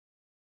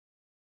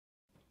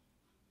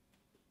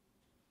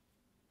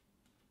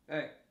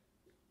Hey.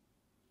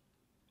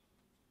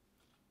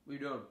 What are you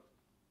doing?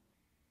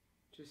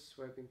 Just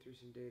swiping through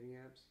some dating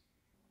apps.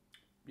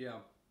 Yeah,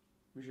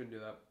 we shouldn't do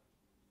that.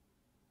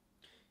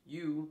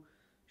 You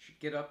should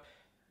get up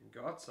and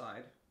go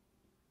outside.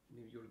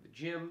 Maybe go to the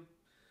gym.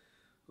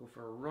 Go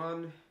for a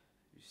run.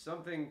 Do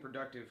something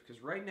productive.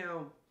 Because right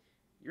now,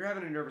 you're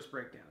having a nervous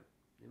breakdown.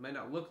 It might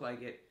not look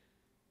like it.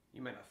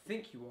 You might not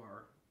think you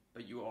are,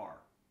 but you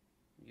are.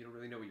 You don't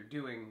really know what you're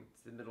doing.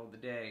 It's the middle of the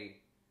day.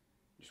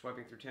 You're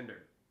swiping through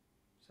Tinder.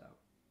 So.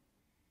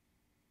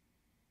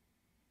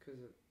 Cause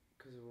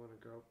I want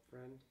a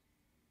girlfriend.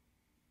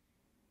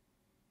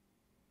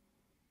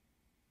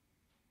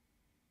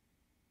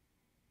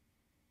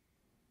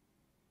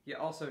 Yeah,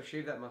 also,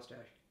 shave that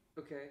mustache.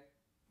 Okay.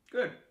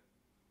 Good.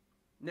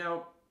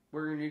 Now,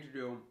 what you're going to need to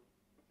do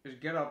is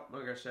get up,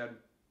 like I said,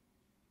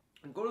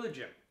 and go to the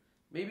gym.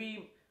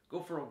 Maybe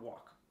go for a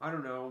walk. I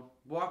don't know.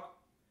 Walk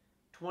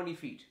 20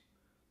 feet.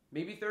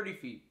 Maybe 30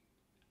 feet.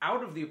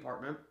 Out of the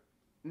apartment.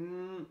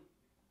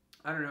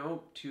 I don't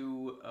know.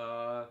 To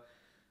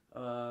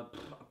a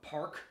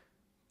park.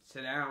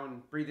 Sit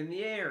down. Breathe in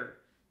the air.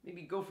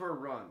 Maybe go for a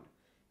run.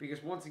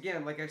 Because once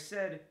again, like I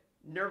said,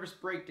 nervous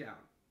breakdown.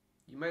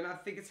 You might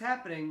not think it's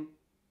happening.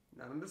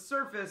 Not on the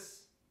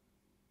surface.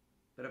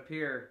 But up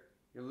here,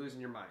 you're losing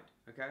your mind.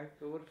 Okay?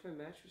 But what if I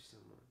match with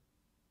someone?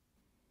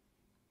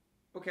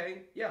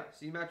 Okay, yeah,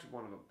 so you match with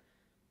one of them.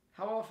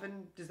 How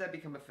often does that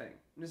become a thing?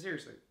 No,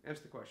 seriously,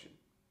 answer the question.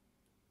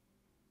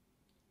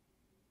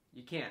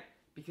 You can't,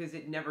 because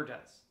it never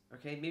does.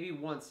 Okay? Maybe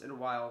once in a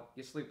while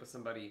you sleep with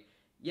somebody.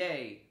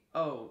 Yay.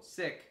 Oh,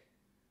 sick.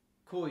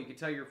 Cool, you can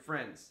tell your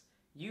friends.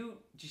 You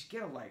just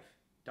get a life,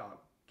 dog.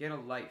 Get a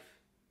life.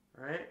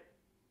 Alright?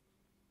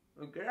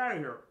 Well, get out of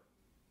here.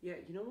 Yeah,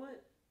 you know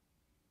what?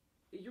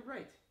 You're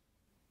right.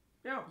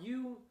 Yeah.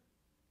 You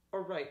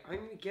are right. I'm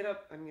gonna get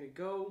up. I'm gonna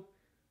go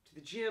to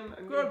the gym.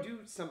 I'm gonna do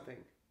something.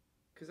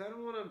 Because I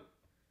don't want to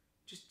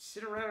just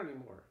sit around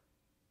anymore.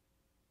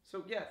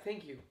 So, yeah,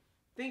 thank you.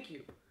 Thank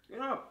you. Get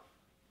up.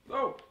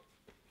 Go.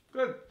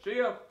 Good. See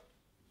ya.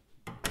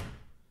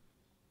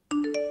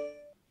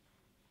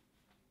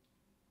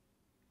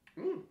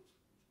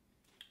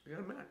 We got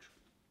a match.